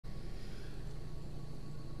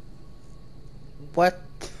What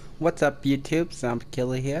what's up YouTube?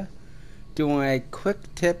 Zombiekillerhere here. Doing a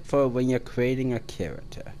quick tip for when you're creating a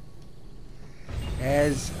character.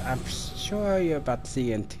 As I'm sure you're about to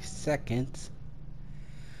see in 2 seconds.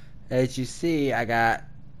 As you see, I got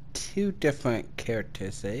two different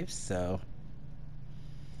character saves, so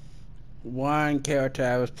one character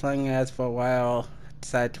I was playing as for a while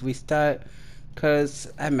decided to restart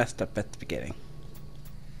because I messed up at the beginning.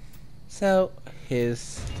 So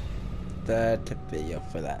here's the tip video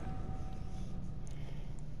for that.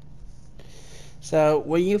 So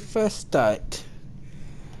when you first start,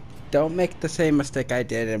 don't make the same mistake I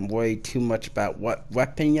did and worry too much about what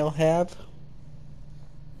weapon you'll have.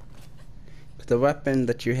 The weapon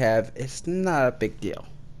that you have is not a big deal.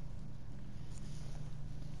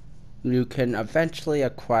 You can eventually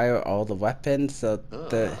acquire all the weapons, so You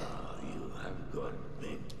have gone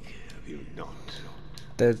big, have you not?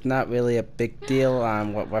 there's not really a big deal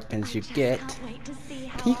on what weapons you get.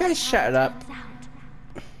 Can you guys shut up?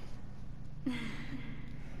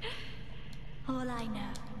 All I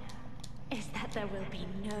know is that there will be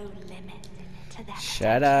no limit to that.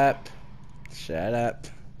 Shut up. Shut up.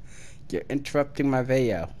 You're interrupting my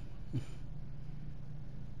video.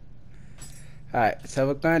 Alright, so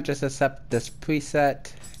we're going to just accept this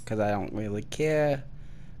preset because I don't really care.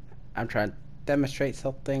 I'm trying to demonstrate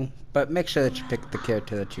something, but make sure that you pick the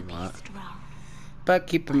character that you want. But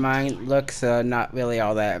keep in mind, looks are not really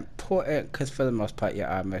all that important because for the most part your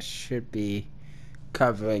armor should be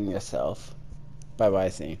covering yourself by what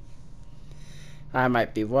I've seen. I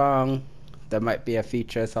might be wrong. There might be a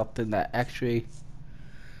feature or something that actually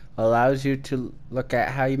allows you to look at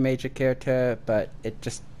how you made your character, but it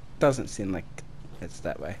just doesn't seem like it's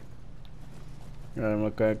that way. And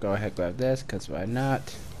we're going to go ahead and grab this because why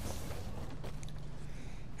not?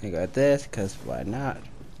 And grab this because why not?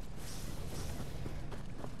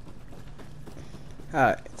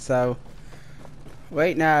 Alright, so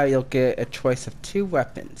right now you'll get a choice of two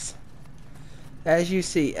weapons. As you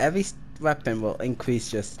see, every weapon will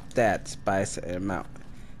increase your stats by a certain amount.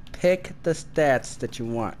 Pick the stats that you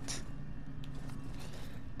want.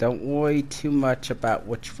 Don't worry too much about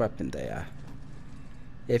which weapon they are.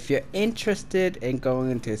 If you're interested in going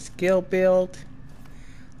into a skill build,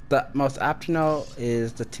 the most optional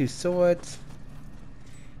is the two swords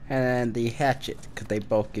and then the hatchet, because they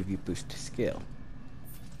both give you boost to skill.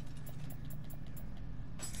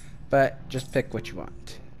 But just pick what you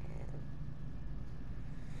want.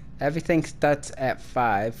 Everything starts at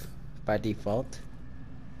 5 by default.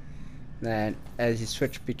 Then as you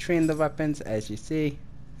switch between the weapons, as you see,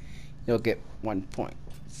 you'll get 1 point.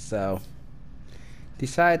 So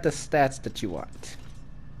decide the stats that you want.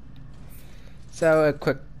 So a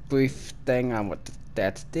quick brief thing on what the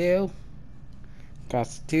stats do.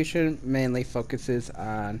 Constitution mainly focuses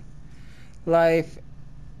on life,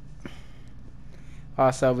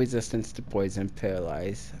 also resistance to poison,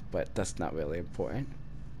 paralyze, but that's not really important.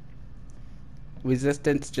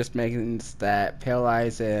 Resistance just means that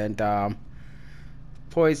paralyze and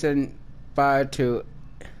poison bar to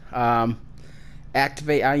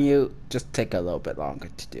activate on you just take a little bit longer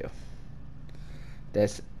to do.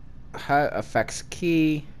 This heart affects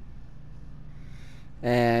ki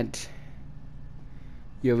and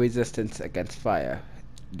your resistance against fire.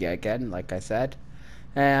 Yeah, again, like I said,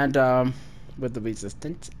 and with the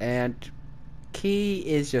resistance, and ki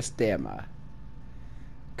is your stamina.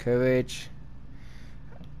 Courage.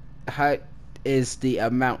 Height is the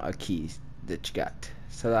amount of keys that you got.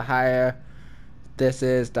 So the higher this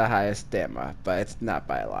is, the higher stamina, but it's not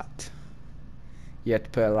by a lot. You have to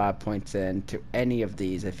put a lot of points into any of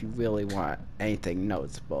these if you really want anything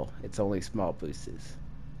noticeable. It's only small boosts.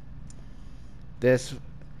 This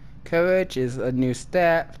courage is a new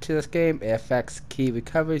stat to this game. It affects key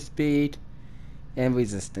recovery speed and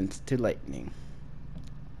resistance to lightning.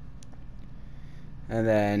 And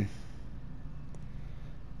then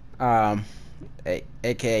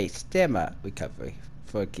aka stamina recovery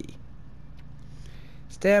for a key.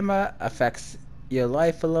 Stamina affects your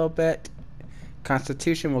life a little bit.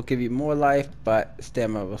 Constitution will give you more life, but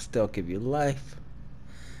stamina will still give you life.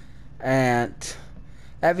 And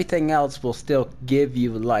everything else will still give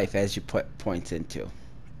you life as you put points into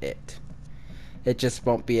it. It just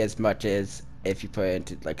won't be as much as if you put it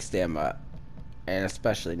into like stamina, and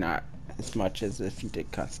especially not as much as if you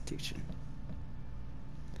did Constitution.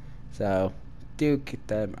 So do keep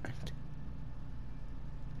that in mind.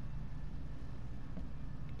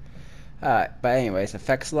 Alright, but anyways,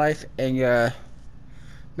 affects life and your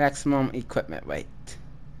maximum equipment weight.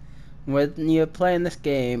 When you're playing this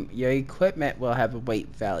game, your equipment will have a weight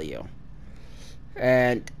value.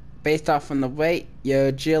 And based off on the weight, your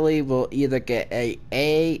agility will either get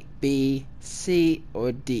A, B, C,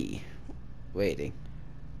 or D rating.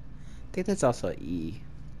 I think there's also an E.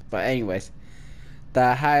 But anyways,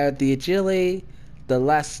 the higher the agility, the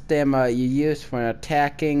less stamina you use for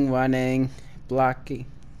attacking, running, blocking,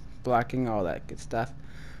 all that good stuff.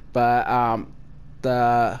 But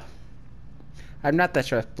the I'm not that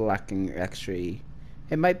sure if blocking actually,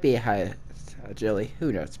 it might be a higher agility,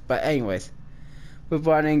 who knows. But anyways, with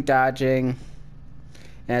running, dodging,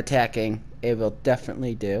 and attacking, it will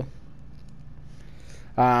definitely do.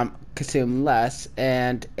 Consume less,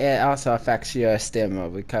 and it also affects your stamina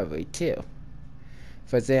recovery too.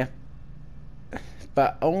 For example,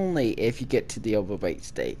 but only if you get to the overweight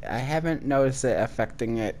state. I haven't noticed it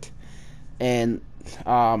affecting it in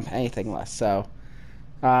anything less. So,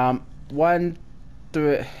 one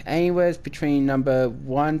through anywhere between number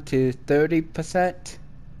 1 to 30%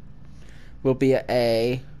 will be an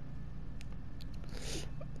A.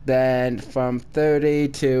 Then from 30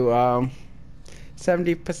 to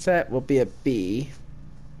 70% will be a B.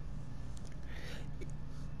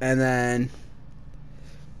 And then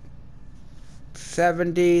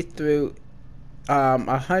 70 through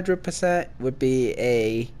 100% would be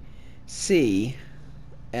a C.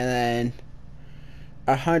 And then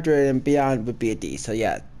 100 and beyond would be a D. So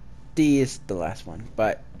yeah, D is the last one.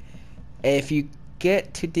 But if you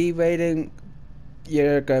get to D rating,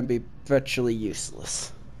 you're going to be virtually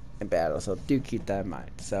useless in battle. So do keep that in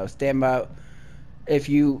mind. So stamina, if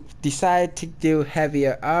you decide to do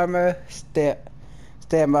heavier armor,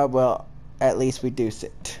 stamina will at least reduce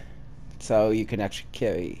it. So you can actually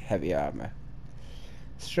carry heavier armor.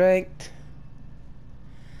 Strength.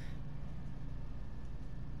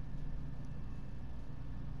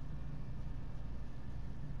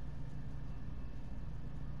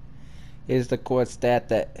 Is the core stat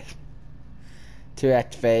that to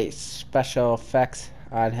activate special effects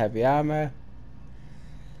on heavy armor.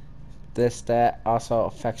 This stat also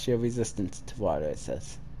affects your resistance to water, it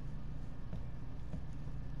says.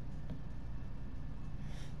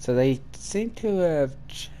 So they seem to have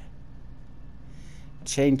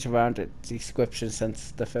changed around the description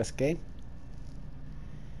since the first game.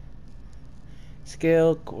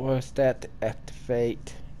 Skill core stat to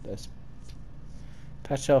activate the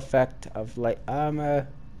special effect of light armor.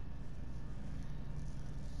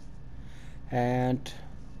 And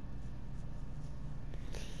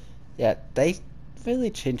yeah, they really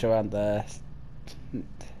change around the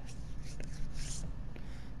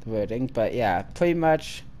wording, but yeah, pretty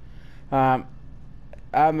much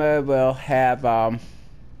armor will have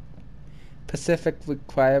specific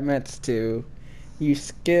requirements to use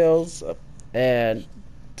skills, and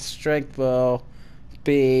strength will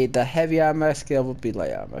be the heavy armor, skill will be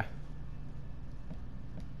light armor.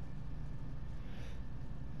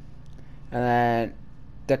 And then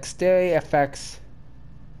dexterity affects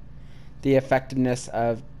the effectiveness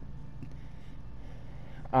of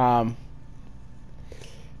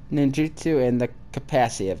ninjutsu and the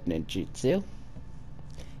capacity of ninjutsu.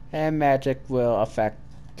 And magic will affect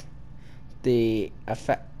the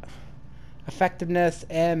effectiveness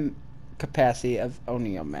and capacity of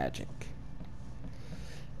Nioh magic.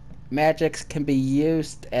 Magics can be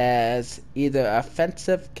used as either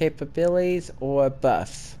offensive capabilities or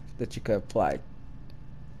buffs that you could apply.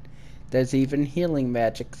 There's even healing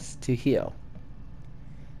magics to heal,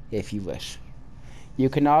 if you wish. You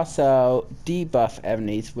can also debuff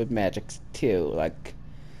enemies with magics too, like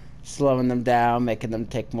slowing them down, making them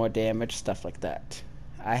take more damage, stuff like that.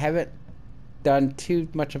 I haven't done too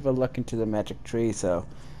much of a look into the magic tree, so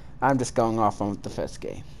I'm just going off on the first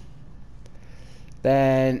game.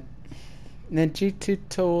 Then ninjutsu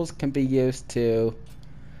tools can be used to,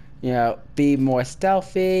 be more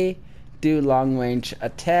stealthy, do long range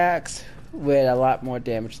attacks with a lot more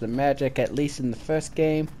damage than magic, at least in the first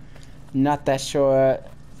game. Not that sure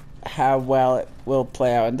how well it will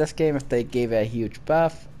play out in this game if they gave it a huge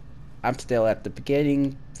buff. I'm still at the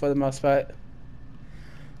beginning for the most part.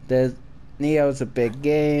 Nioh is a big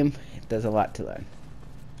game. There's a lot to learn.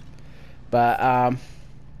 But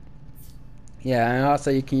yeah, and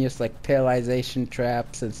also you can use like paralyzation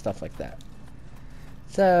traps and stuff like that.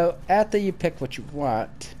 So after you pick what you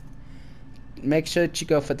want, make sure that you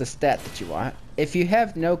go for the stat that you want. If you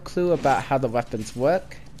have no clue about how the weapons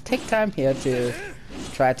work, take time here to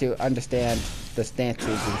try to understand the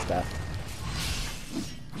stances and stuff.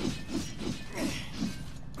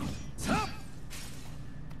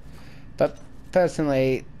 But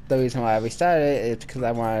personally, the reason why I restarted it is because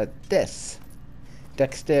I wanted this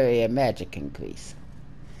dexterity and magic increase.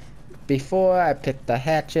 Before, I picked the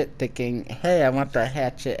hatchet thinking, hey, I want the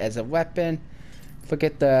hatchet as a weapon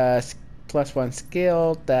forget the +1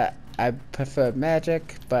 skill that I prefer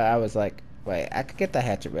magic, but I was like, wait, I could get the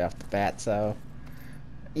hatchet right off the bat, so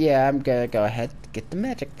yeah, I'm gonna go ahead and get the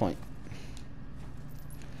magic point.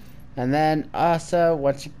 And then also,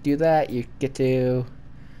 once you do that, you get to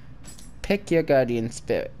pick your guardian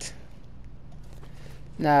spirit.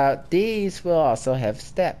 Now, these will also have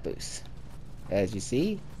stat boosts. As you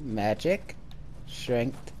see, magic,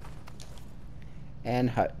 strength, and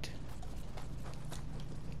heart.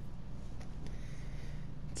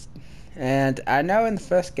 And I know in the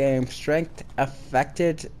first game, strength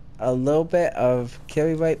affected a little bit of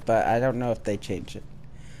carry rate, but I don't know if they changed it.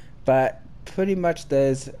 But pretty much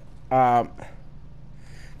there's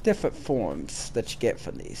different forms that you get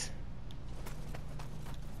from these.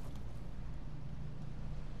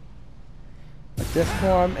 But this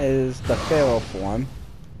form is the Pharaoh form,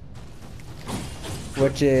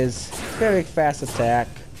 which is very fast attack.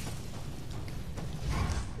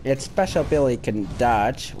 Its special ability can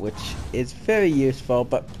dodge, which is very useful,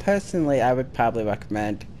 but personally I would probably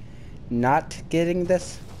recommend not getting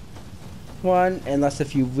this one unless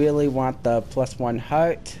if you really want the +1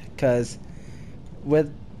 heart, because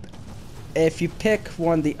if you pick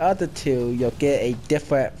one of the other two, you'll get a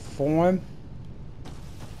different form,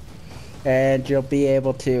 and you'll be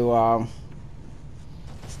able to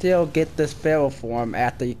still get this Pharaoh form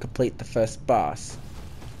after you complete the first boss.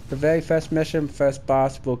 The very first mission, first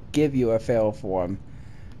boss, will give you a Pharaoh form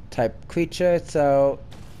type creature, so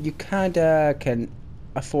you kinda can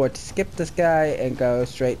afford to skip this guy and go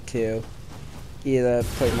straight to either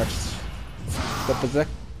pretty much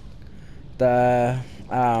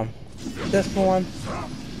this form,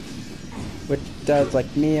 which does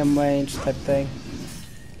like medium range type thing.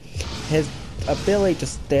 His ability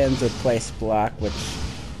just stands in place block, which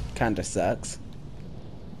kinda sucks.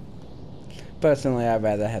 Personally, I'd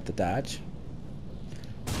rather have the dodge.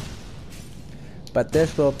 But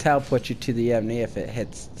this will teleport you to the enemy if it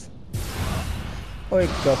hits. Or you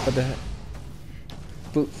can go for the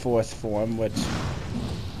brute force form, which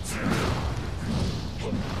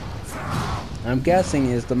I'm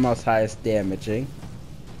guessing is the most highest damaging.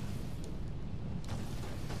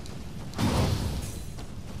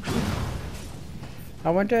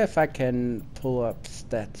 I wonder if I can pull up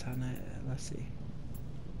stats on it. Let's see.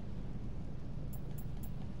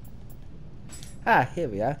 Ah, here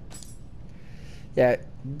we are. Yeah,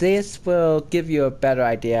 this will give you a better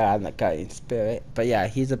idea on the guardian spirit. But yeah,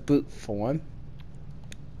 he's a brute form.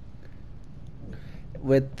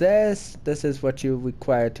 With this is what you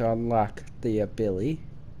require to unlock the ability.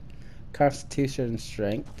 Constitution and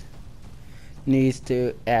strength needs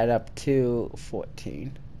to add up to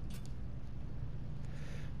 14.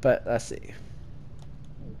 But let's see.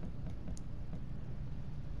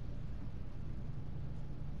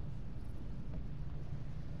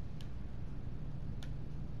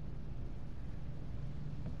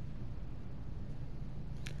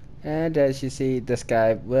 And as you see, this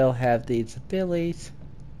guy will have these abilities.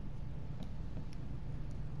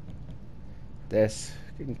 This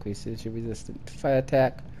increases your resistance to fire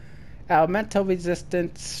attack. Elemental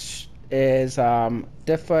resistance is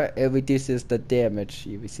different. It reduces the damage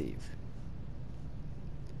you receive.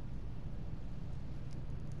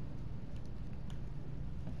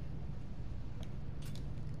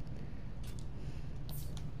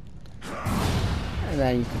 And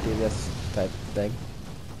then you can do this type of thing.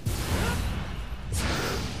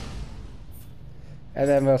 And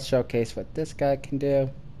then we'll showcase what this guy can do.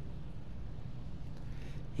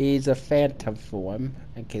 He's a phantom form,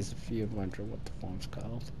 in case if you're wondering what the form's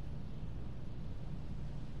called.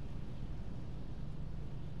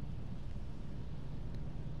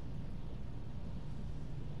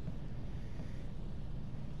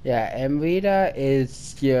 Yeah, and Rita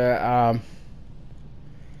is your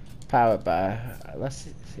power bar. Let's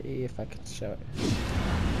see if I can show it.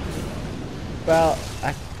 Well,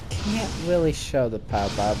 I can't really show the power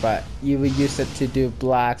bar, but you would use it to do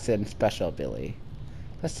blocks and special ability.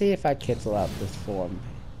 Let's see if I cancel out this form.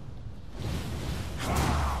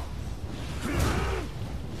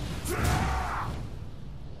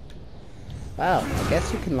 Wow, I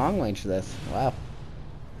guess you can long range this. Wow.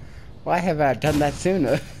 Why have I done that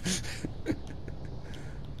sooner?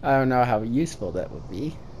 I don't know how useful that would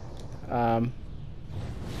be.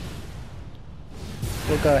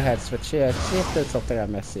 We'll go ahead and switch here. See if there's something I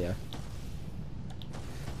missed here.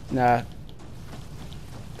 Nah.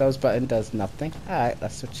 Those button does nothing. Alright,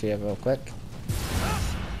 let's switch here real quick.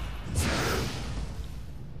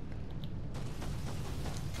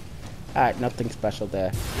 Alright, nothing special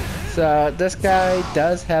there. So this guy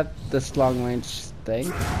does have this long range thing,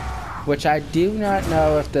 which I do not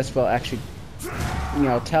know if this will actually you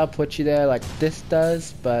know, teleport you there like this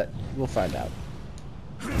does, but we'll find out.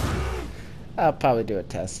 I'll probably do a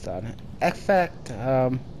test on it. Effect,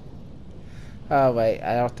 oh wait,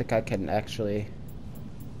 I don't think I can actually.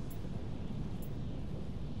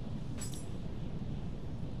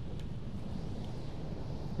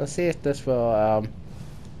 Let's see if this will,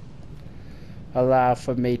 allow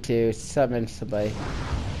for me to summon somebody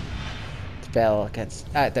to battle against.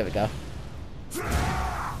 Alright, there we go.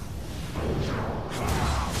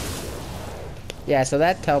 Yeah, so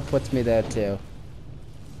that teleports me there too.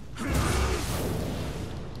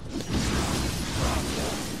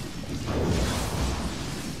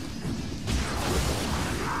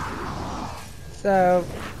 So,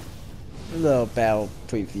 a little battle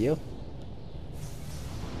preview.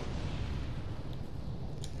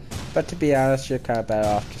 But to be honest, you're kind of better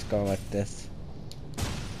off just going like this.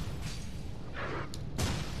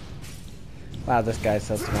 Wow, this guy's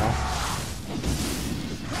so small.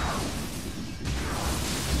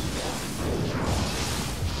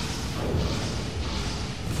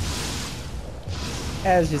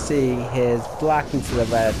 As you see, his blocking to the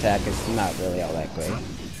right attack is not really all that great.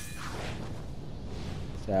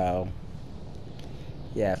 So,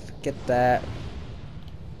 yeah, forget that.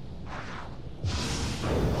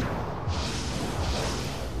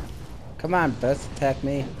 Come on, burst attack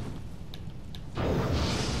me.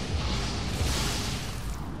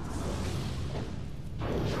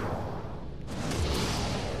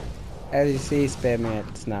 As you see, spamming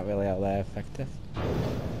it's not really all that effective.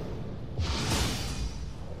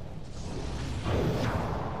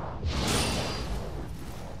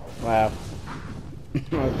 Wow.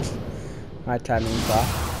 My timing's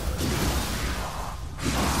off.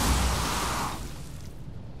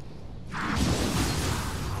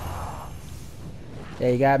 Yeah,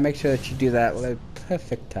 you gotta make sure that you do that with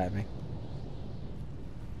perfect timing.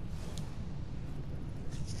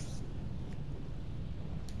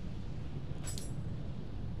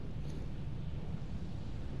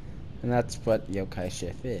 And that's what Yokai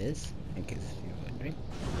Shift is, in case you're wondering.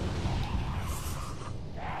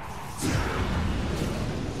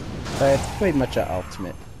 But it's pretty much an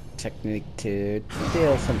ultimate technique to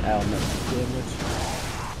deal some element damage.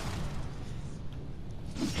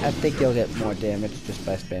 I think you'll get more damage just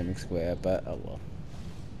by spamming square, but oh well.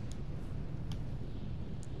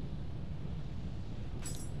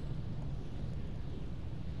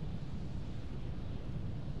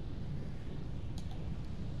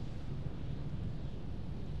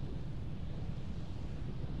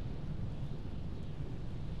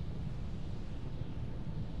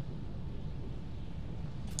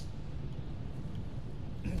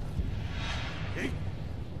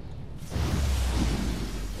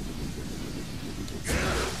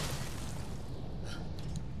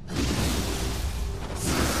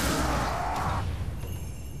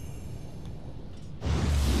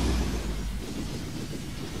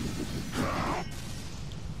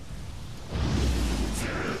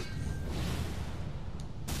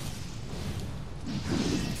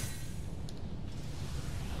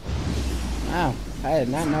 Wow, I did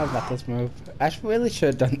not know about this move. I really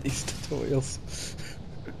should have done these tutorials.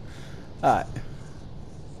 Alright.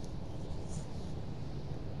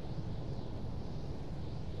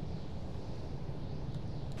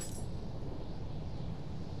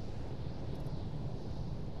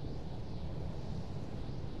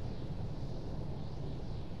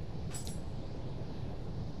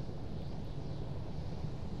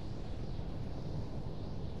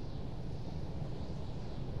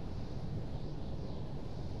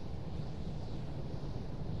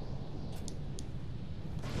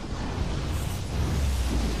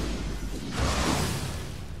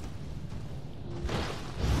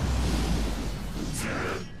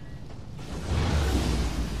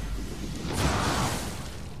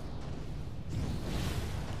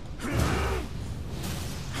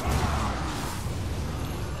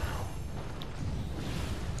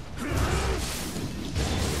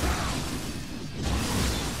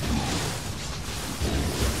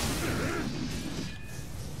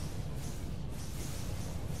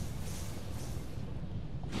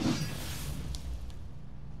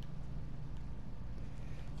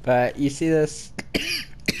 But you see this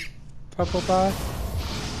purple bar?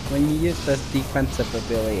 When you use this defensive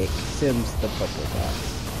ability, it consumes the purple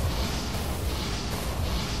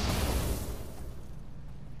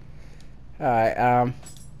bar. Alright,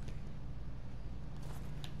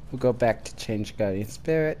 we'll go back to change Guardian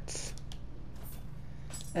Spirits.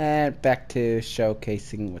 And back to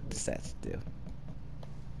showcasing what the sets do.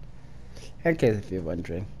 In case if you're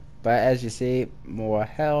wondering. But as you see, more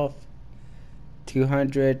health.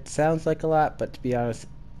 200 sounds like a lot, but to be honest,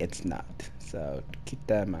 it's not. So keep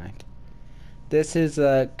that in mind. This is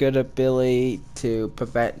a good ability to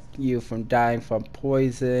prevent you from dying from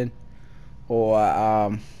poison or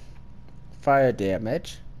fire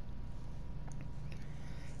damage.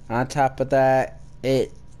 On top of that,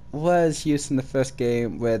 it was used in the first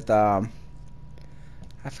game with I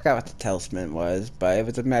forgot what the talisman was, but it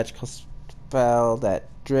was a magical spell that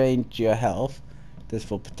drained your health. This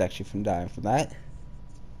will protect you from dying from that.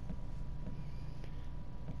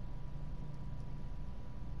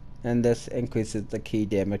 And this increases the key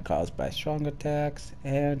damage caused by strong attacks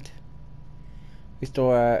and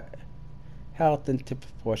restore health into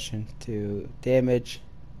proportion to damage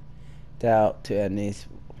dealt to enemies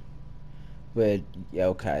with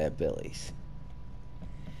yokai abilities.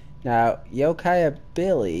 Now, yokai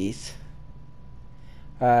abilities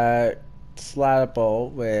are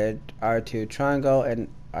slotable with R2 triangle and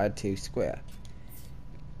R2 square.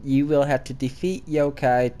 You will have to defeat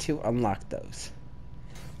yokai to unlock those.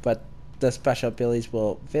 But the special abilities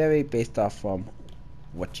will vary based off from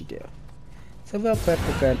what you do. So real quick,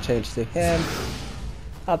 we're going to change to him.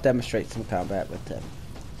 I'll demonstrate some combat with him.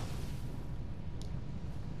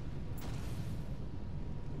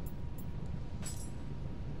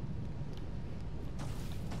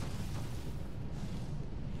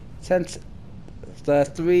 Since the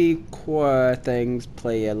 3 core things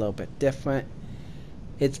play a little bit different,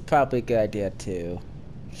 it's probably a good idea to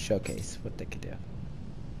showcase what they can do.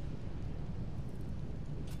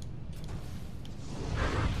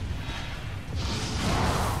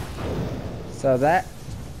 So that,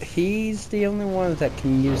 he's the only one that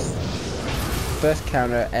can use burst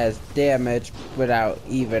counter as damage without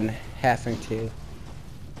even having to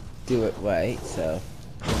do it right, so.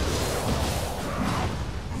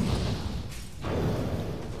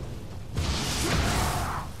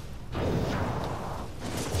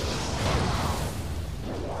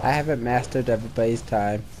 I haven't mastered everybody's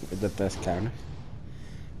time with the burst counter.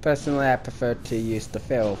 Personally, I prefer to use the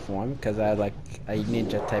feral form because I like a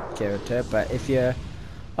ninja type character, but if you're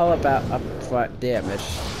all about upfront damage,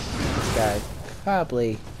 this guy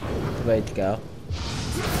probably the way to go.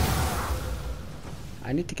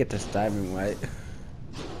 I need to get this diamond right.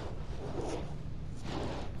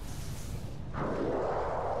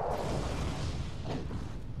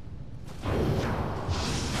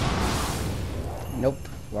 Nope,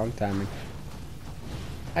 wrong timing.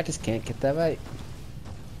 I just can't get that right.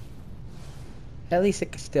 At least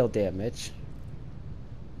it can still damage.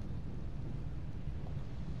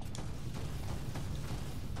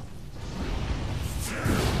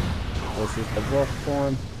 This is the wolf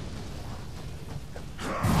form.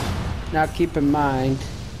 Now keep in mind,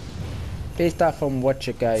 based off on what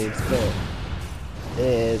your guy's build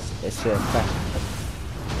is, it should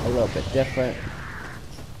affect a little bit different.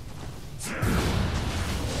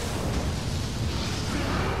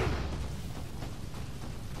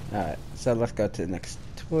 Alright, so let's go to the next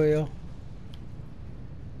tutorial.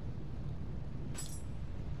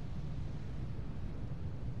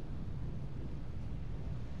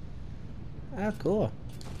 Ah, cool.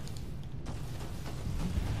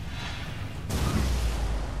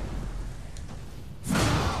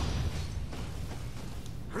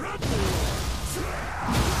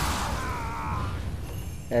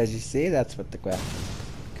 As you see, that's what the graphics.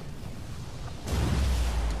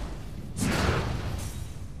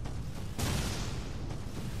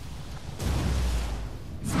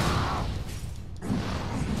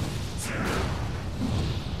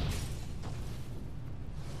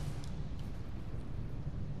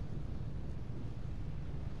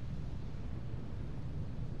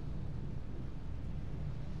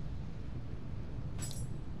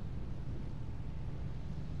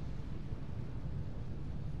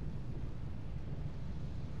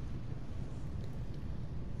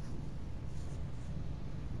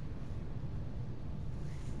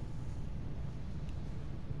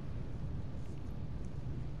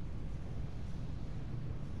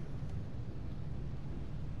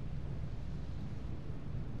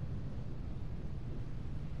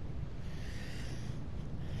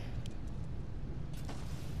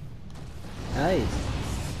 Nice.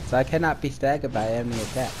 So I cannot be staggered by enemy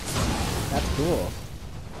attacks. That's cool.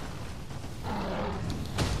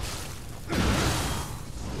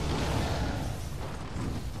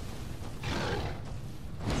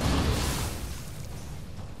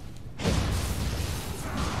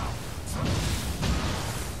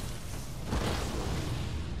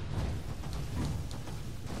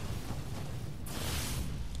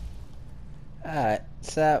 Alright,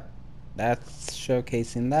 so that's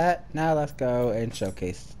showcasing that. Now let's go and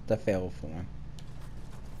showcase the fail form.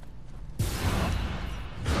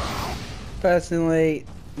 Personally,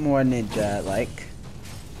 more ninja-like.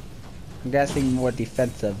 I'm guessing more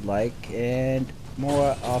defensive-like, and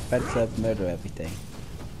more offensive murder everything.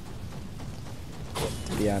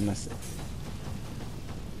 To be honest.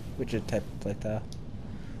 Which is type of playstyle.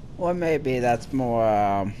 Or maybe that's more,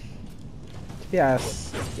 to be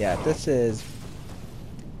honest, yeah, this is,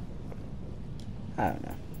 I don't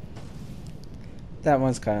know. That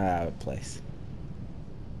one's kind of out of place.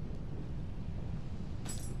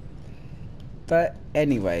 But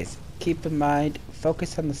anyways, keep in mind,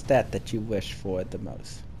 focus on the stat that you wish for the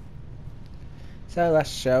most. So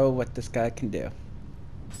let's show what this guy can do.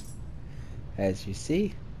 As you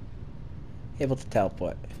see, able to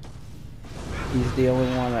teleport. He's the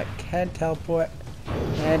only one that can teleport.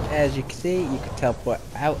 And as you can see, you can teleport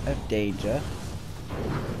out of danger,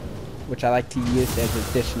 which I like to use as an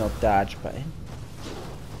additional dodge button.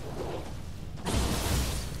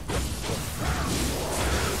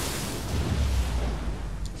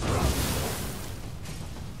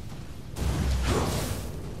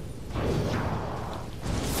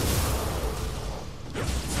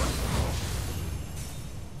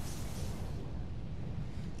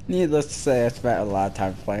 Needless to say, I spent a lot of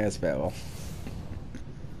time playing as Sparrow.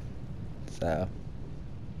 So,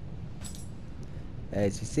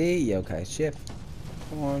 as you see, yokai shift,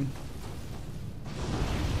 form.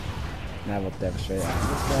 Now we'll demonstrate on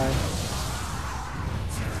this guy.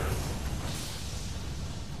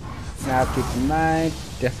 Now keep in mind,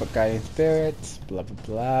 different guiding spirits, blah blah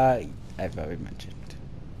blah, I've already mentioned.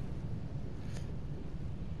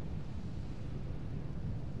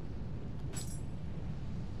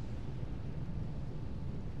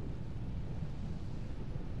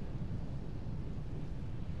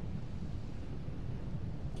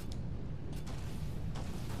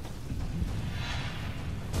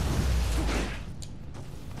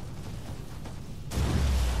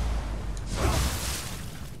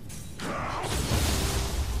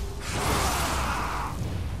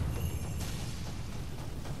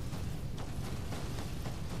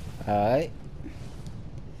 Alright.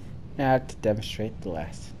 Now to demonstrate the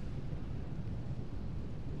last.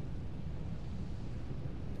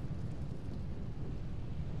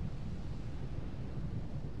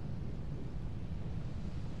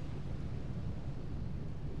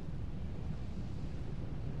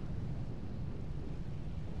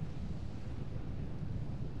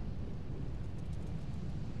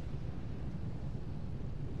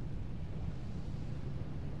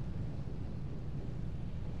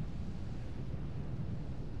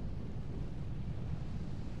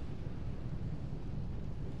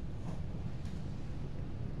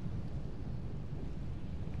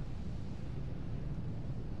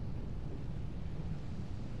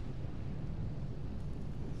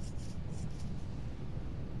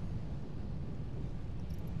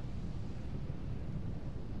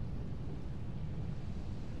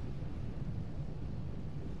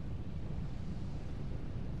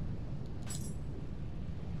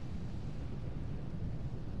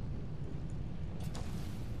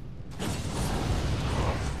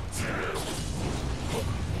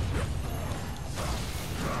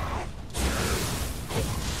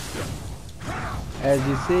 As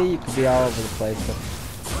you see, you can be all over the place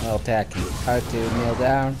while attacking. Hard to kneel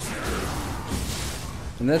down.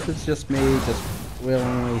 And this is just me just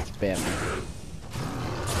willingly spamming.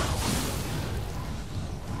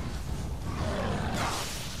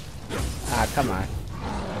 Ah, come on.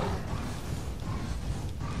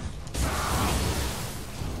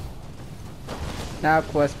 Now, of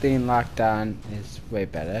course, being locked on is way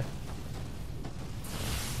better.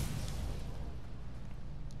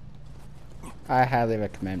 I highly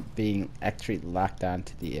recommend being actually locked on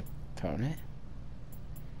to the opponent.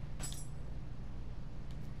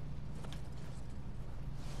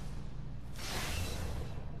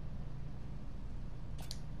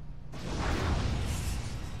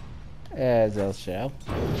 As I'll show.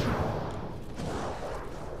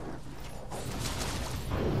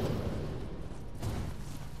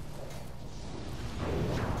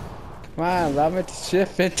 Come on, allow me to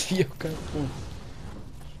shift into your control.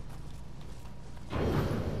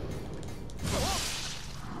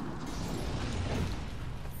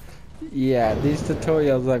 Yeah, these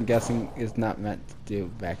tutorials I'm guessing is not meant to do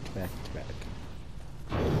back to back to back.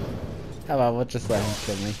 How about we'll just let him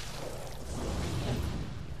kill me.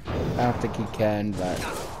 I don't think he can, but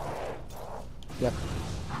yep.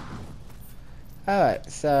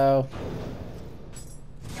 Alright, so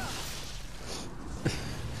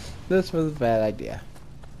this was a bad idea.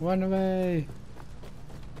 Run away!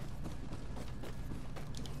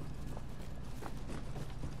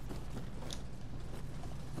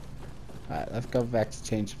 Alright, let's go back to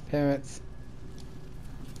change appearance.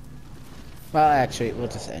 Well, actually, we'll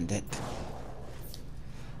just end it.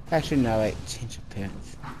 Actually, no, wait. Change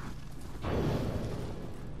appearance.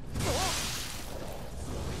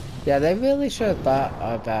 Yeah, they really should have thought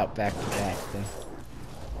about back-to-back thing.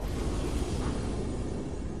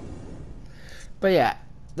 But yeah,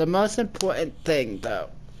 the most important thing, though,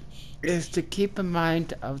 is to keep in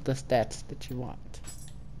mind of the stats that you want.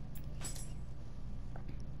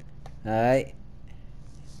 Alright?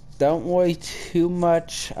 Don't worry too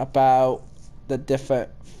much about the different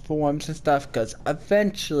forms and stuff, because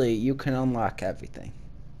eventually you can unlock everything.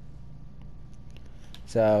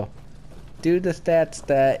 So, do the stats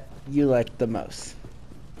that you like the most.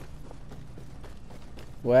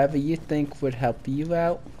 Whatever you think would help you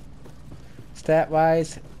out,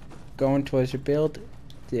 stat-wise, going towards your build,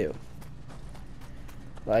 do.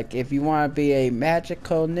 Like, if you want to be a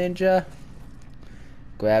magical ninja,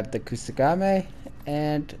 grab the Kusagame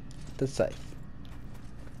and the scythe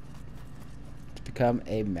to become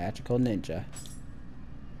a magical ninja.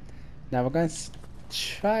 Now we're going to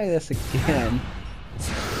try this again.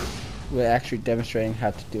 We're actually demonstrating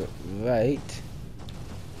how to do it right.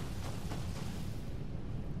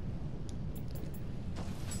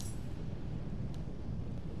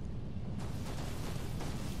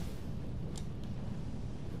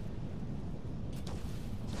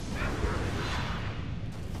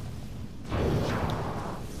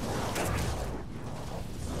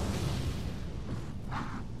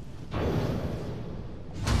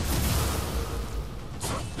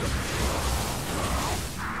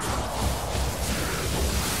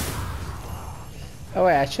 Oh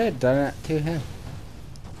wait, I should have done it to him.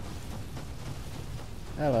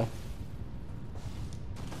 Oh well.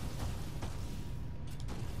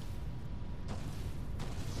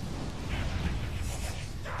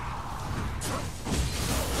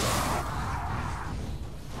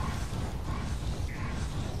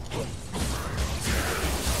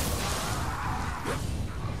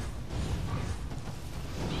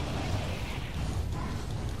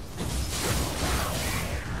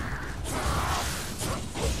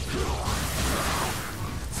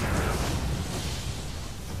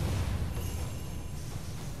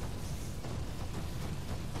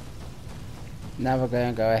 Now we're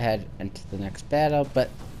gonna go ahead into the next battle, but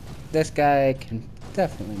this guy can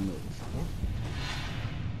definitely move.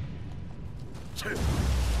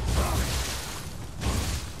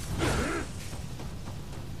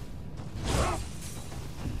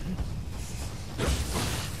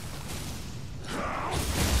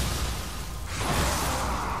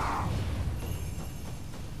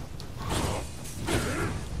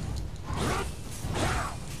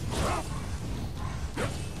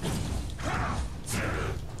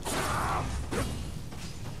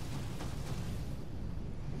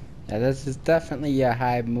 Now this is definitely a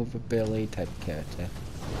high movability type character.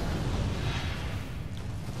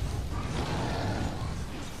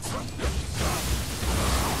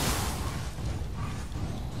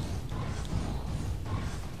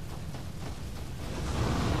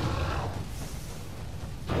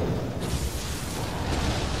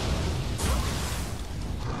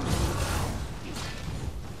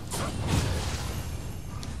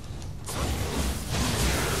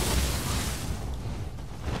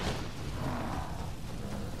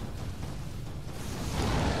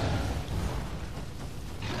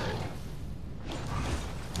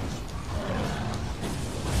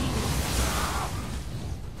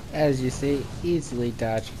 As you see, easily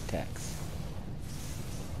dodge attacks.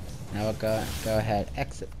 Now we'll go ahead,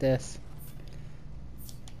 exit this,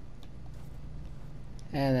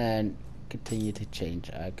 and then continue to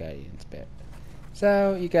change our guardian spirit.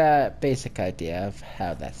 So you got a basic idea of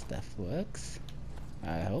how that stuff works,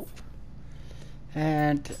 I hope.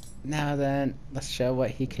 And now then, let's show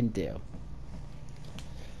what he can do.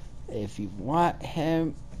 If you want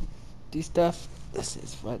him to do stuff, this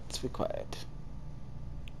is what's required.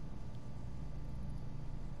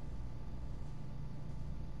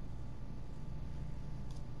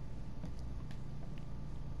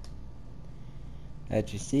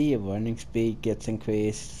 As you see, your running speed gets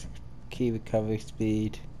increased, key recovery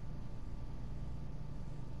speed.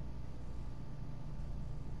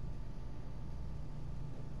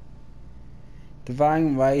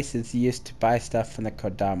 Divine Rice is used to buy stuff from the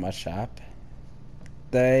Kodama shop.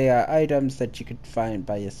 They are items that you could find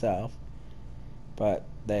by yourself, but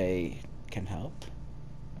they can help.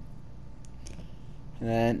 And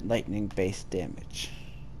then lightning based damage.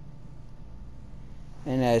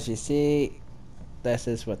 And as you see, this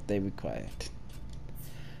is what they required.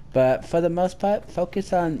 But for the most part,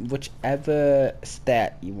 focus on whichever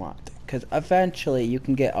stat you want, because eventually you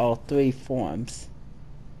can get all three forms.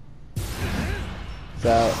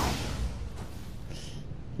 So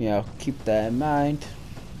You know, keep that in mind.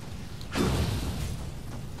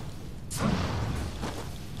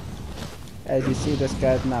 As you see, this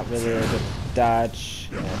guy's not really able to dodge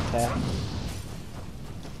and attack.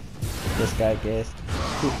 This guy gets.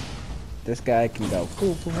 This guy can go.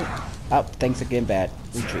 Oh, things are getting bad.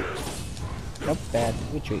 Retreat. Nope, bad.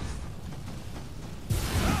 Retreat.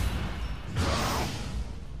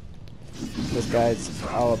 This guy's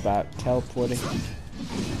all about teleporting.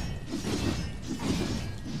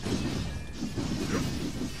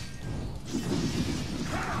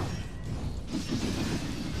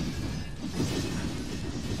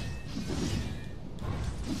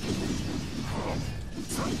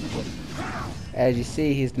 As you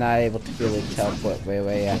see, he's not able to really teleport right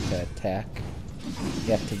away after attack.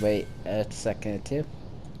 You have to wait a second or two.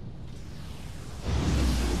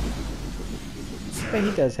 But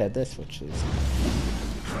he does have this, which is...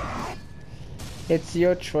 It's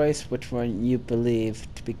your choice which one you believe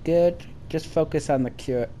to be good. Just focus on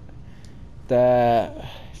the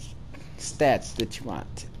stats that you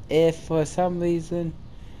want. If for some reason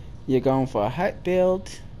you're going for a heart build,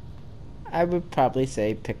 I would probably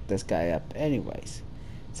say pick this guy up anyways,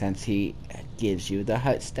 since he gives you the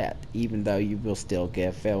heart stat, even though you will still get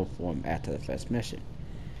a fail form after the first mission.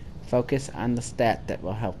 Focus on the stat that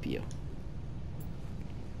will help you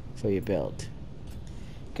for your build.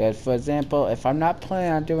 Because, for example, if I'm not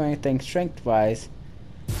planning on doing anything strength-wise,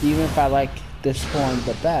 even if I like this form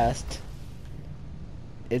the best,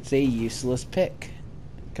 it's a useless pick.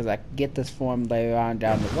 Because I can get this form later on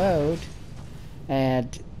down the road,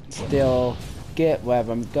 and still get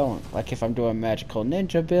wherever I'm going. Like if I'm doing a magical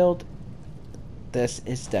ninja build, this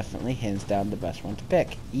is definitely hands down the best one to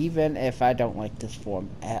pick, even if I don't like this form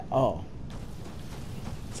at all.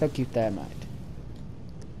 So keep that in mind.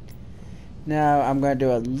 Now I'm going to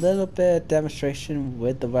do a little bit of demonstration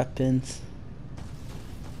with the weapons,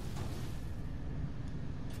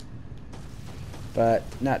 but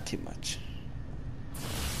not too much.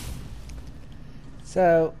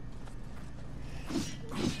 So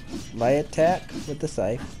light attack with the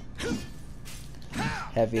scythe,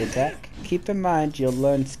 heavy attack. Keep in mind you'll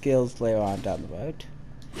learn skills later on down the road.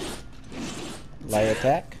 Light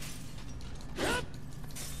attack,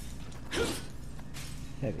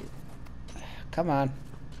 heavy. Come on.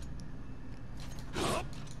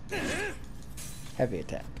 Heavy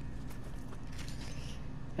attack.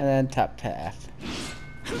 And then top half.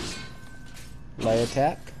 Light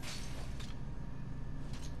attack.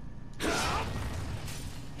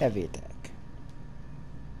 Heavy attack.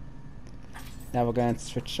 Now we're going to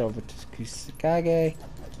switch over to Kusakage.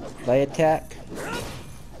 Light attack.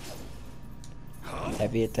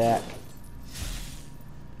 Heavy attack.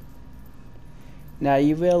 Now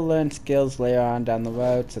you will learn skills later on down the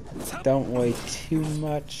road, so don't worry too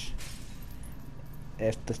much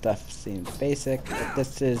if the stuff seems basic. But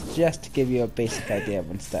this is just to give you a basic idea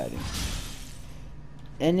when starting.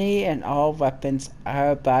 Any and all weapons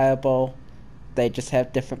are viable, they just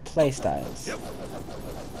have different playstyles.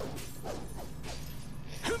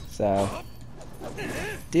 So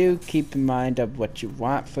do keep in mind of what you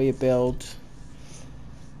want for your build,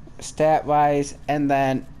 stat wise, and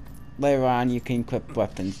then later on you can equip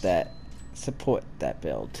weapons that support that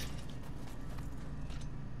build.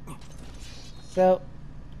 So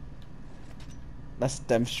let's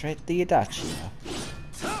demonstrate the Adachi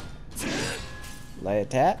now. Light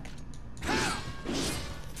attack,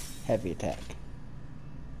 heavy attack,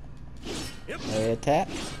 light attack,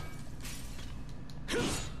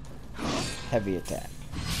 heavy attack,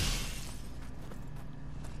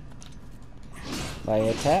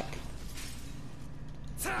 light attack,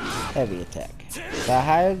 heavy attack. The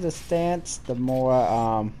higher the stance, the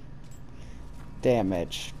more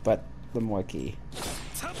damage, but the more key.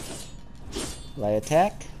 Light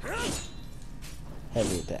attack,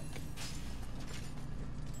 heavy attack.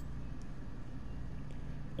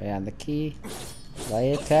 Right on the key.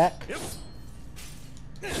 Light attack,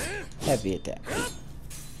 heavy attack.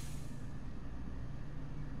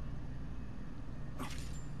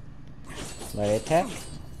 Light attack,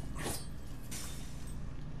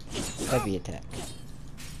 heavy attack.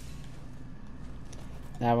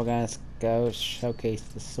 Now we're gonna go showcase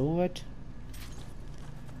the sword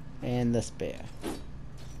and the spear.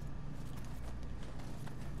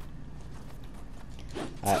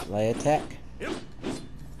 Alright, light attack,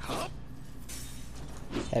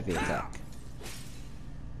 heavy attack.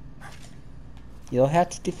 You'll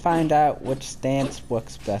have to find out which stance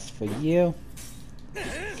works best for you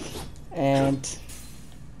and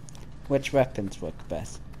which weapons work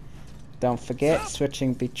best. Don't forget,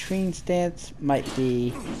 switching between stance might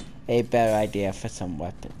be a better idea for some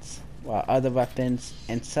weapons. while other weapons,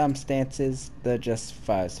 in some stances, they're just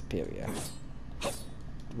far superior.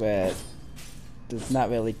 Where there's not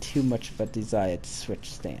really too much of a desire to switch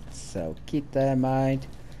stance. So keep that in mind.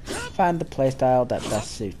 Find the playstyle that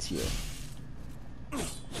best suits you.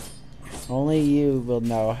 Only you will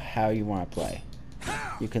know how you want to play.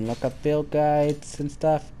 You can look up build guides and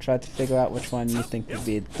stuff, try to figure out which one you think would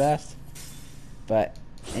be the best. But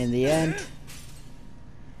in the end,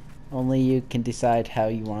 only you can decide how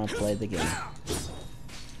you want to play the game.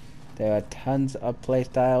 There are tons of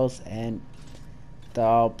playstyles and they're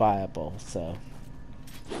all buyable, so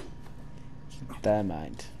keep that in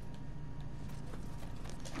mind.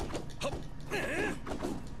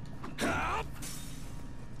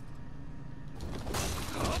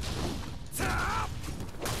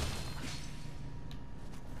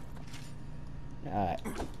 Alright.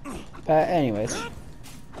 But anyways,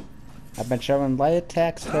 I've been showing light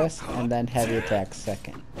attacks first and then heavy attacks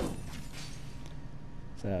second.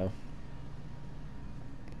 So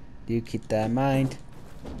do keep that in mind.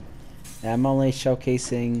 And I'm only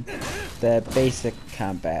showcasing the basic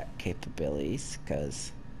combat capabilities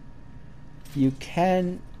because you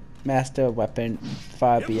can master a weapon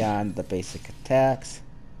far beyond the basic attacks.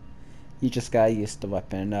 You just gotta use the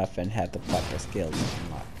weapon enough and have the proper skills to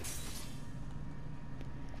unlock.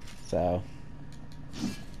 So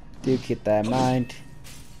do keep that in mind.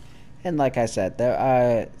 And like I said, there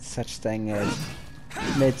are such thing as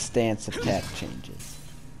mid-stance attack changes.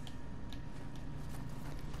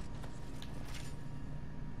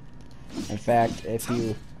 In fact, if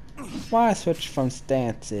you want to switch from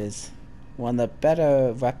stances, one of the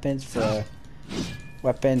better weapons for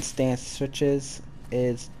weapon stance switches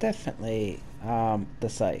is definitely the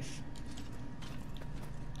scythe.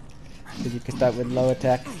 Because you can start with low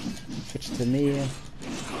attack, switch to Nioh,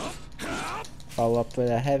 follow up with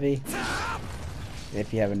a heavy,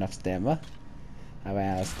 if you have enough stamina. I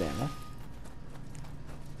ran out of stamina.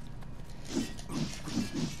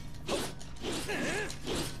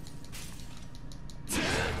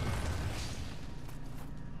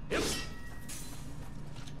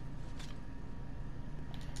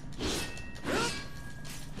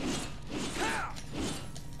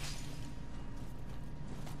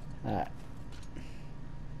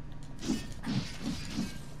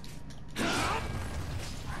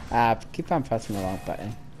 Keep on pressing the wrong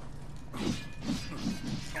button.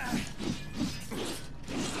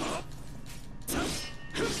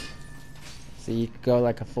 So you could go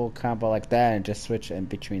like a full combo like that and just switch in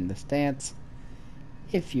between the stance,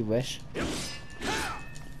 if you wish.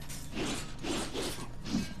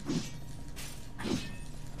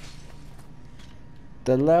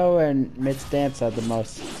 The low and mid stance are the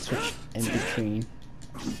most switch in between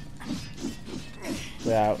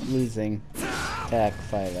without losing attack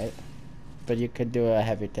fire rate. But you could do a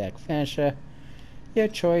heavy attack finisher, your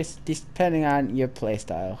choice, depending on your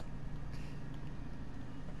playstyle.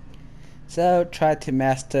 So try to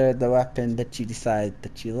master the weapon that you decide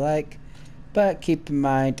that you like, but keep in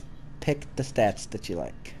mind, pick the stats that you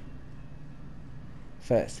like.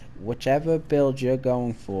 First, whichever build you're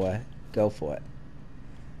going for, go for it.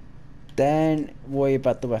 Then worry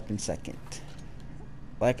about the weapon second.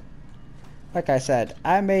 Like I said,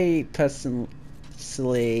 I may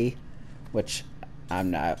personally, which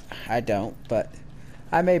I don't, but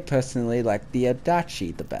I may personally like the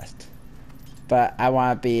Adachi the best. But I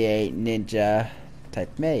want to be a ninja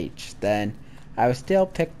type mage. Then I would still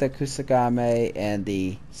pick the Kusagame and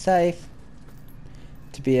the Scythe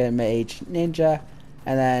to be a mage ninja.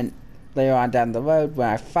 And then later on down the road, when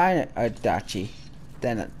I find an Adachi,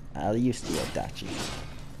 then I'll use the Adachi.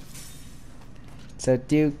 So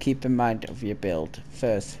do keep in mind of your build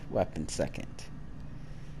first, weapon second.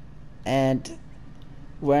 And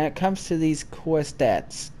when it comes to these core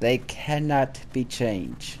stats, they cannot be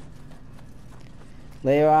changed.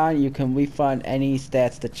 Later on, you can refund any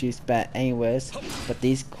stats that you spent anyways, but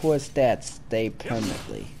these core stats stay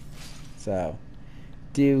permanently. So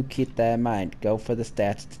do keep that in mind. Go for the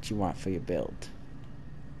stats that you want for your build.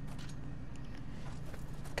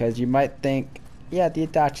 Because you might think, yeah, the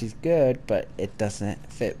Adachi's good, but it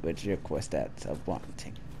doesn't fit with your core stats of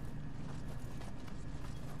wanting.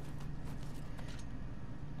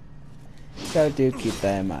 So do keep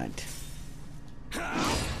that in mind.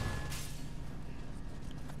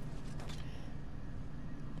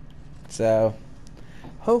 So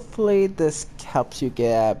hopefully this helps you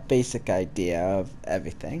get a basic idea of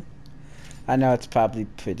everything. I know it's probably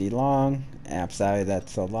pretty long, and I'm sorry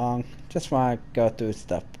that's so long. Just want to go through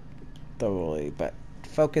stuff thoroughly, but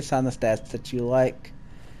focus on the stats that you like.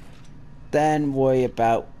 Then worry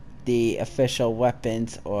about the official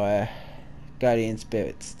weapons or guardian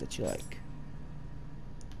spirits that you like.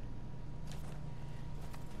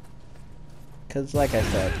 Because like I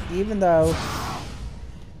said, even though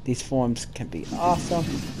these forms can be awesome,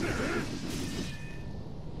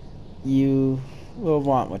 you will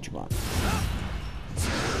want what you want.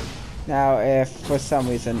 Now, if for some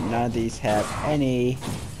reason none of these have any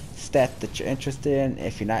stat that you're interested in,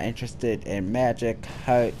 if you're not interested in magic,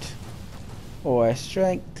 heart, or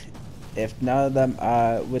strength, if none of them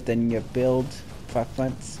are within your build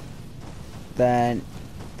preference, then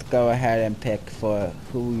go ahead and pick for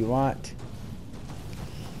who you want.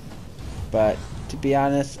 But to be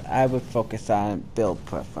honest, I would focus on build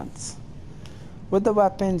preference. With the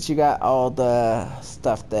weapons, you got all the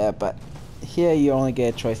stuff there, but here you only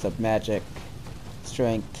get a choice of magic,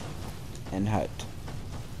 strength, and heart.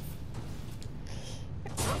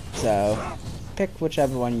 So, pick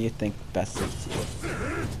whichever one you think best suits you.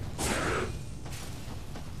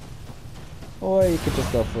 Or you could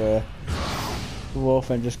just go for a wolf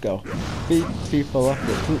and just go beat people up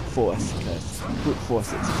with brute force, because brute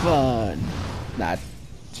force is fun. Nah,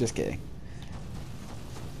 just kidding.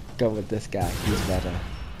 Go with this guy, he's better.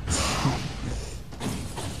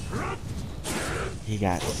 He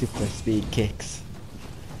got super speed kicks.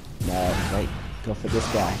 No, wait, go for this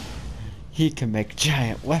guy. He can make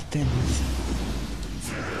giant weapons.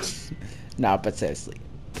 No, but seriously,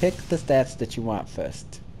 pick the stats that you want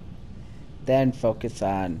first. Then focus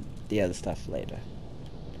on the other stuff later.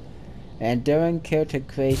 And during character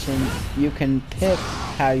creation, you can pick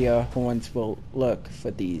how your horns will look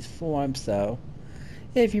for these forms, so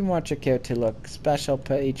if you want your character to look special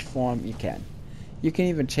per each form, you can. You can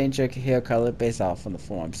even change your hair color based off on the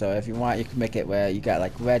form. So if you want, you can make it where you got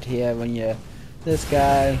like red hair when you're this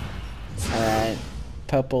guy, and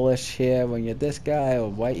purplish hair when you're this guy, or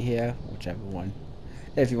white hair, whichever one.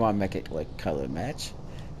 If you want to make it like color match,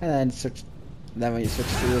 and then switch. Then when you switch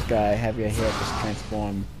to this guy, have your hair just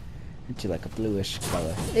transform into like a bluish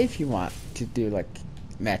color. If you want to do like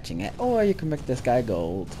matching it, or you can make this guy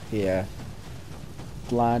gold here,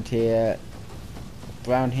 blonde hair,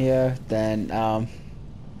 brown hair, then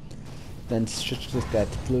switch this guy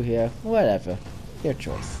to blue hair, whatever, your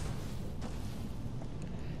choice.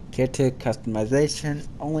 Character customization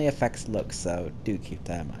only affects looks, so do keep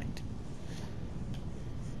that in mind.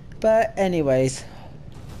 But anyways,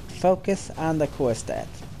 focus on the core stats.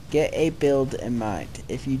 Get a build in mind.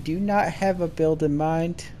 If you do not have a build in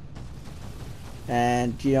mind,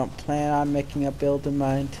 and you don't plan on making a build in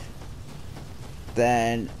mind,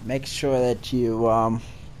 then make sure that you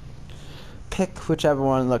pick whichever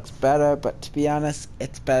one looks better, but to be honest,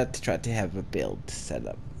 it's better to try to have a build set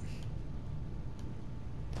up.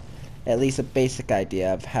 At least a basic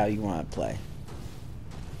idea of how you want to play.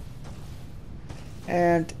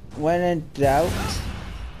 And when in doubt,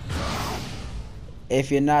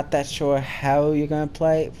 if you're not that sure how you're going to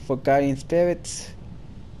play, for Guardian Spirits,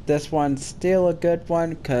 this one's still a good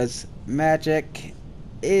one, because magic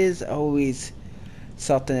is always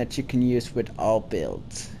something that you can use with all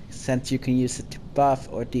builds, since you can use it to buff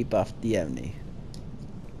or debuff the enemy.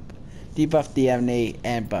 Debuff the enemy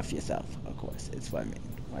and buff yourself, of course, is what I mean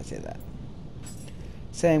when I say that.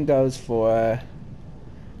 Same goes for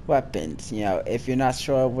weapons. You know, if you're not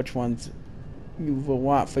sure which ones you will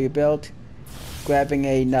want for your build, grabbing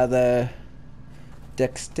another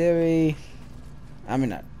dexterity,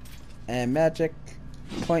 and magic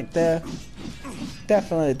point there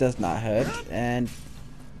definitely does not hurt. And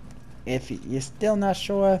if you're still not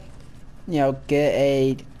sure, you know, get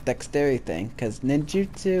a dexterity thing, because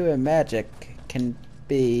ninjutsu and magic can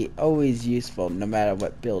be always useful no matter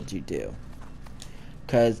what build you do.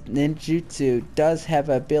 Because ninjutsu does have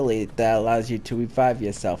an ability that allows you to revive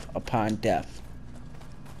yourself upon death,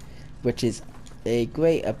 which is a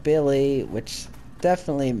great ability, which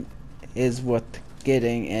definitely is worth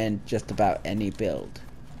getting in just about any build.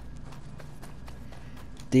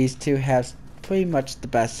 These two have pretty much the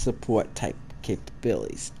best support type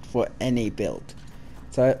capabilities for any build.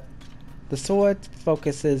 So the sword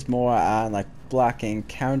focuses more on like blocking,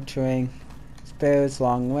 countering, spears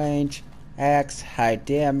long range, axe high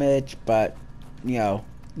damage, but you know,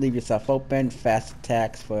 leave yourself open, fast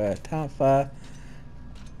attacks for Tonfa.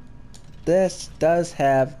 This does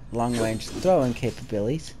have long range throwing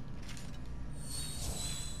capabilities,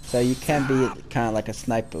 so you can be kind of like a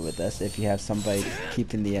sniper with this if you have somebody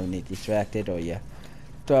keeping the enemy distracted, or you're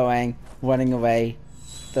throwing, running away,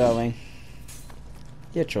 throwing.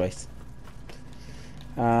 Your choice.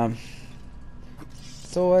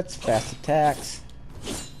 Swords, fast attacks.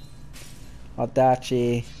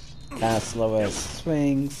 Adachi, kind of slower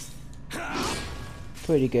swings.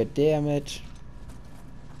 Pretty good damage.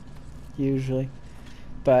 usually.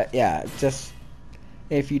 But yeah, just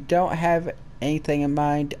if you don't have anything in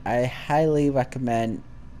mind, I highly recommend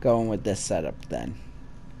going with this setup then.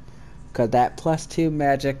 Because that +2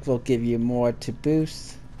 magic will give you more to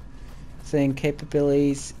boost thing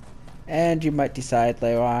capabilities, and you might decide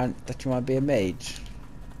later on that you want to be a mage.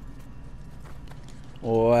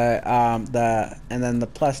 Or and then the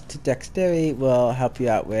 +2 dexterity will help you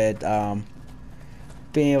out with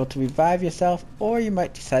being able to revive yourself, or you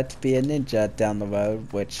might decide to be a ninja down the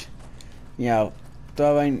road, which, you know,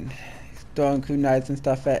 throwing kunais and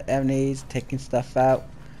stuff at enemies, taking stuff out.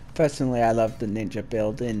 Personally, I love the ninja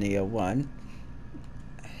build in Nioh 1,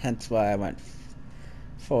 hence why I went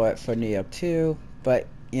for it for Nioh 2, but,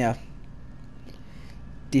 you know,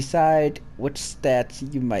 decide which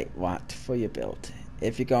stats you might want for your build.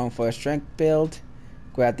 If you're going for a strength build,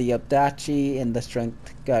 grab the Yodachi and the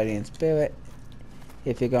Strength Guardian Spirit.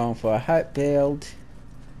 If you're going for a heart build,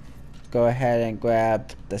 go ahead and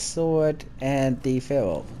grab the sword and the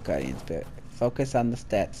Feral Guardian Spirit. Focus on the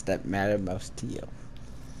stats that matter most to you.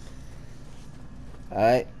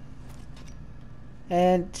 Alright.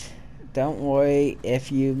 And don't worry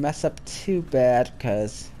if you mess up too bad,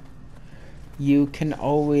 because you can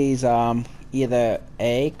always either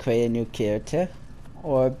A, create a new character,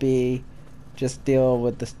 or B, just deal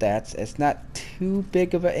with the stats. It's not too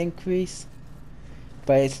big of an increase,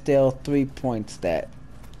 but it's still 3 points that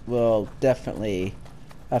will definitely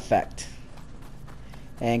affect.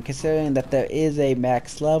 And considering that there is a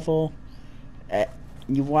max level,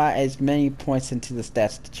 you want as many points into the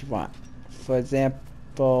stats that you want. For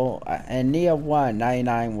example, in Nioh 1,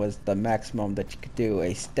 99 was the maximum that you could do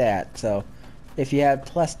a stat. So if you had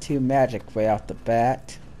 +2 magic right off the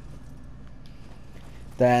bat,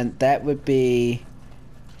 then that would be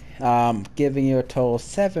giving you a total of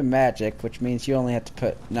 7 magic, which means you only have to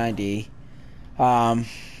put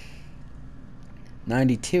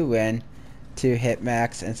 92 in to hit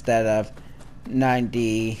max instead of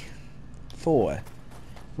 94,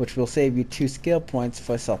 which will save you 2 skill points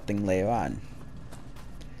for something later on.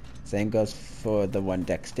 Same goes for the 1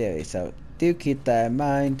 dexterity, so do keep that in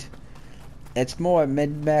mind. It's more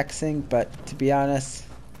min-maxing, but to be honest,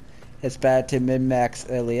 it's better to min-max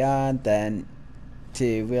early on than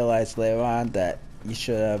to realize later on that you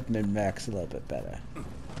should have min-maxed a little bit better.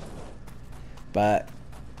 But,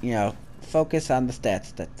 you know, focus on the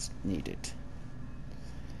stats that's needed.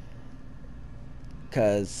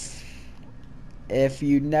 Because if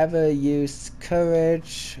you never use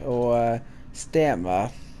courage or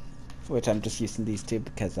stamina, which I'm just using these two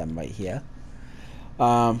because I'm right here,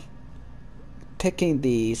 picking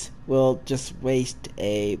these will just waste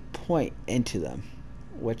a point into them,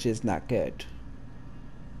 which is not good.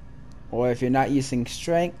 Or if you're not using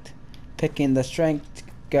strength, picking the Strength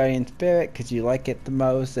Guardian Spirit because you like it the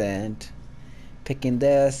most, and picking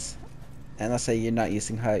this, and let's say you're not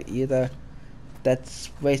using heart either, that's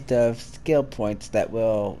waste of skill points that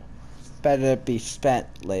will better be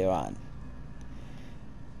spent later on.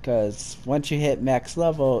 Because once you hit max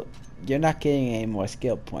level, you're not getting any more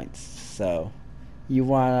skill points, so you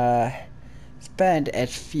want to spend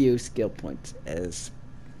as few skill points as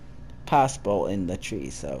possible in the tree,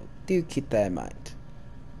 so do keep that in mind.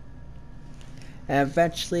 And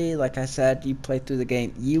eventually, like I said, you play through the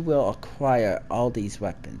game, you will acquire all these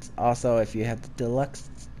weapons. Also, if you have the deluxe,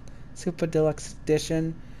 super deluxe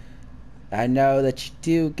edition, I know that you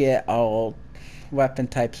do get all weapon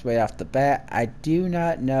types right off the bat. I do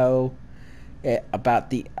not know about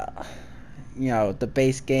the the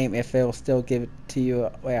base game, if it will still give it to you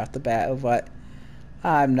right off the bat or what.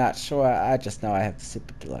 I'm not sure. I just know I have the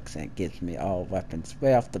super deluxe and it gives me all weapons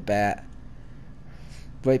right off the bat,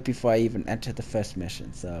 right before I even enter the first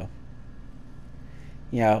mission. So,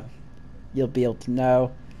 you'll be able to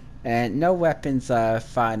know. And no weapons are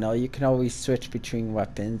final. You can always switch between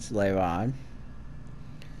weapons later on.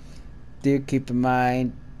 Do keep in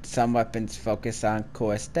mind, some weapons focus on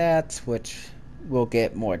core stats, which will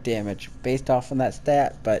get more damage based off on that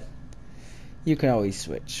stat, but you can always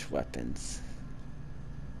switch weapons.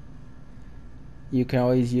 You can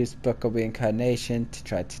always use Book of Reincarnation to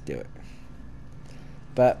try to do it.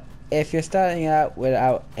 But if you're starting out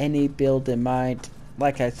without any build in mind,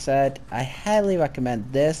 like I said, I highly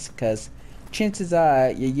recommend this, because chances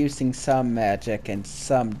are you're using some magic and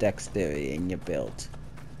some dexterity in your build.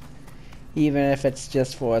 Even if it's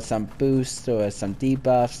just for some boosts or some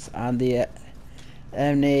debuffs on the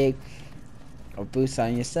enemy, or boosts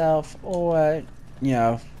on yourself, or,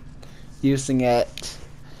 using it.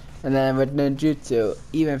 And then with ninjutsu,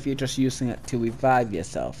 even if you're just using it to revive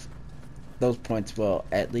yourself, those points will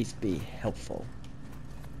at least be helpful.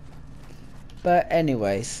 But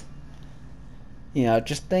anyways,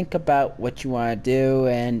 Just think about what you want to do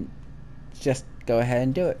and just go ahead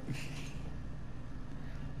and do it.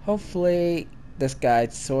 Hopefully, this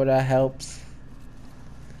guide sorta helps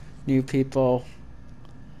new people.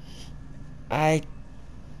 I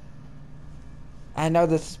I know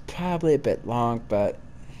this is probably a bit long, but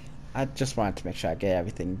I just wanted to make sure I get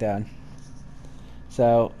everything done.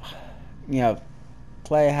 So, you know,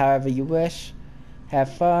 play however you wish,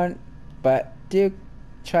 have fun, but do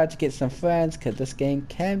try to get some friends because this game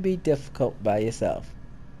can be difficult by yourself.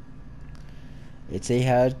 It's a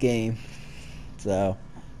hard game, so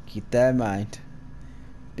keep that in mind.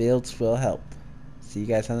 Builds will help. See you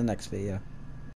guys on the next video.